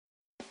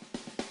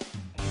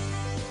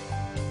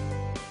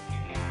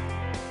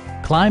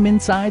Climb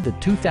inside the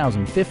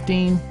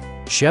 2015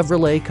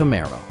 Chevrolet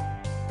Camaro.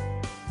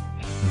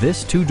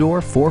 This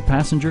two-door,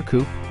 four-passenger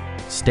coupe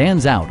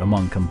stands out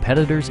among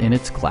competitors in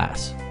its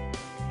class.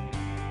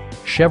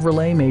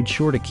 Chevrolet made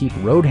sure to keep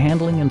road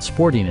handling and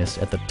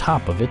sportiness at the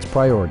top of its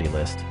priority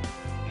list.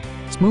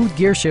 Smooth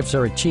gear shifts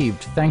are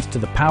achieved thanks to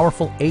the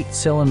powerful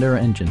 8-cylinder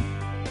engine,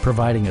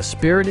 providing a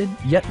spirited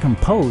yet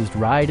composed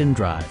ride and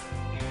drive.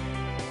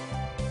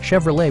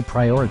 Chevrolet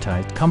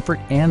prioritized comfort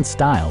and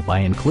style by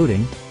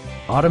including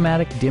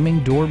automatic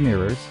dimming door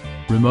mirrors,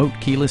 remote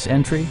keyless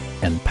entry,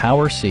 and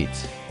power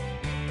seats.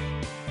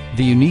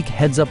 The unique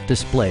heads-up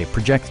display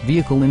projects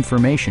vehicle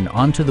information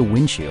onto the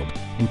windshield,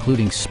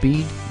 including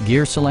speed,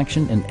 gear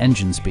selection, and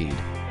engine speed.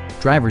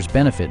 Drivers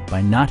benefit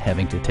by not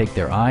having to take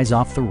their eyes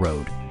off the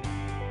road.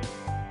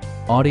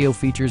 Audio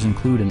features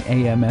include an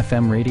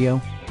AM/FM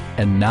radio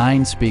and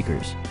 9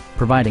 speakers,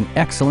 providing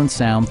excellent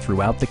sound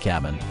throughout the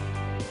cabin.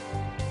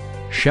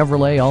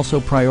 Chevrolet also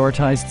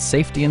prioritized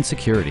safety and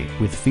security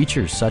with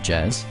features such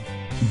as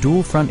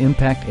dual front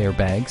impact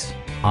airbags,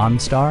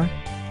 OnStar,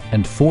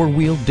 and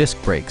 4-wheel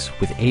disc brakes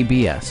with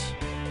ABS.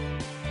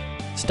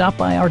 Stop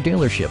by our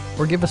dealership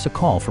or give us a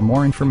call for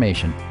more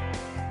information.